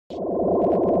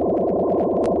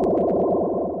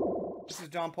This is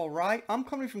John Paul Wright. I'm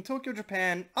coming from Tokyo,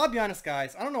 Japan. I'll be honest,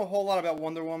 guys, I don't know a whole lot about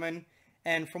Wonder Woman,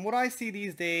 and from what I see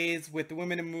these days with the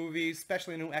women in movies,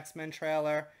 especially the new X-Men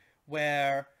trailer,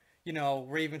 where, you know,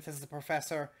 Raven says to the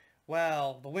professor,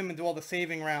 well, the women do all the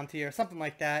saving around here, something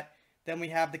like that. Then we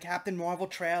have the Captain Marvel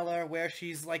trailer where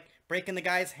she's, like, breaking the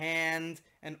guy's hand,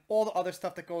 and all the other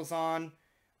stuff that goes on.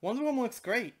 Wonder Woman looks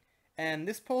great, and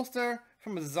this poster,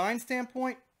 from a design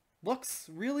standpoint, looks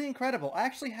really incredible. I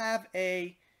actually have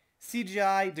a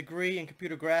CGI degree in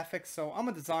computer graphics, so I'm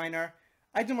a designer.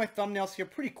 I do my thumbnails here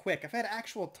pretty quick. If I had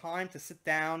actual time to sit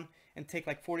down and take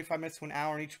like 45 minutes to an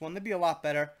hour on each one, that'd be a lot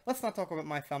better. Let's not talk about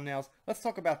my thumbnails. Let's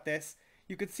talk about this.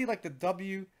 You can see like the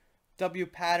W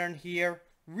pattern here,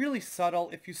 really subtle.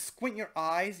 If you squint your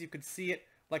eyes, you could see it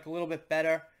like a little bit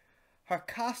better. Her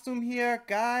costume here,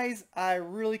 guys, I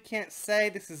really can't say.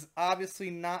 This is obviously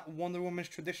not Wonder Woman's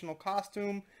traditional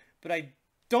costume, but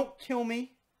don't kill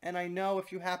me. And I know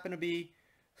if you happen to be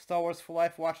Star Wars for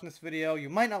Life watching this video, you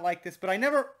might not like this, but I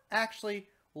never actually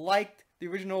liked the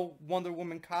original Wonder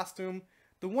Woman costume.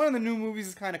 The one in the new movies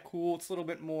is kind of cool. It's a little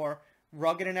bit more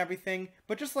rugged and everything,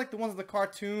 but just like the ones in the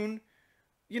cartoon,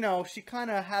 you know, she kind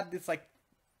of had this like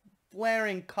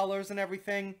flaring colors and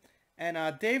everything. And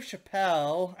Dave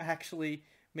Chappelle actually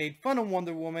made fun of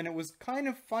Wonder Woman. It was kind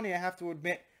of funny, I have to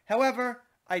admit. However,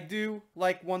 I do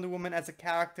like Wonder Woman as a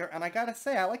character, and I gotta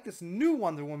say, I like this new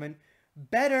Wonder Woman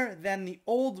better than the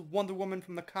old Wonder Woman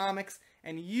from the comics,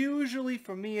 and usually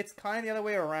for me it's kind of the other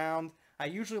way around. I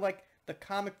usually like the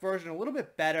comic version a little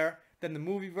bit better than the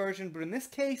movie version, but in this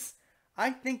case,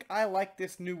 I think I like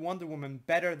this new Wonder Woman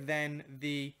better than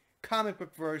the comic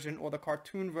book version or the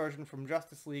cartoon version from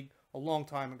Justice League a long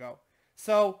time ago.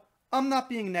 So, I'm not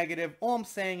being negative. All I'm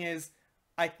saying is,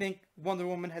 I think Wonder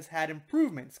Woman has had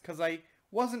improvements, because I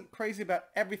wasn't crazy about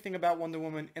everything about Wonder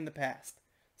Woman in the past.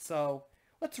 So,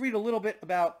 let's read a little bit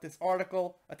about this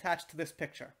article attached to this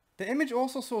picture. The image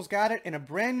also shows Goddard in a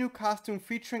brand new costume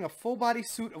featuring a full body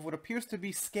suit of what appears to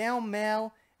be scale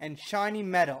mail and shiny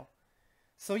metal.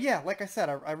 So yeah, like I said,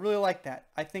 I really like that.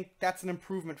 I think that's an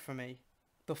improvement for me.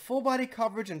 The full body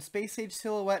coverage and space age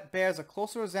silhouette bears a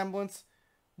closer resemblance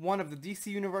one of the DC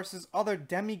Universe's other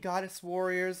demi-goddess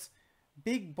warriors,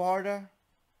 Big Barda.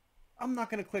 I'm not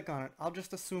going to click on it. I'll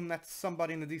just assume that's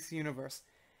somebody in the DC Universe.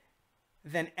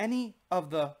 Than any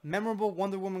of the memorable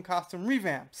Wonder Woman costume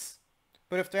revamps.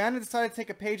 But if Diana decided to take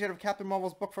a page out of Captain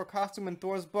Marvel's book for a costume and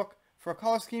Thor's book for a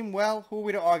color scheme, well, who are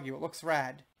we to argue? It looks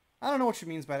rad. I don't know what she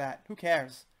means by that. Who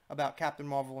cares about Captain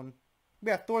Marvel? And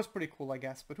yeah, Thor's pretty cool, I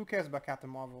guess, but who cares about Captain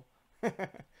Marvel?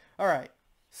 Alright,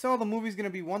 so the movie's going to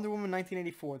be Wonder Woman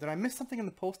 1984. Did I miss something in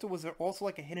the poster? Was there also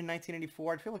like a hidden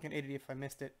 1984? I'd feel like an idiot if I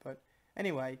missed it, but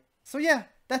anyway. So yeah,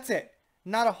 that's it.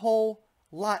 Not a whole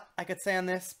lot I could say on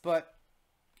this, but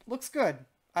looks good.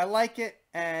 I like it,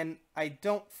 and I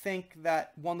don't think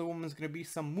that Wonder Woman is going to be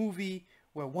some movie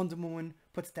where Wonder Woman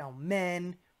puts down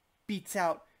men, beats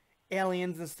out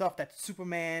aliens and stuff that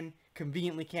Superman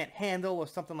conveniently can't handle or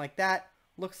something like that.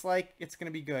 Looks like it's going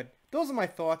to be good. Those are my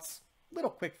thoughts.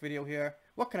 Little quick video here.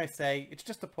 What can I say? It's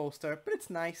just a poster, but it's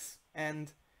nice,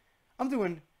 and I'm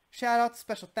doing shoutouts,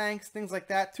 special thanks, things like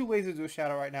that. Too lazy to do a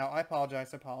shoutout right now. I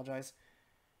apologize.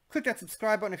 Click that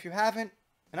subscribe button if you haven't,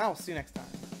 and I will see you next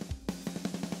time.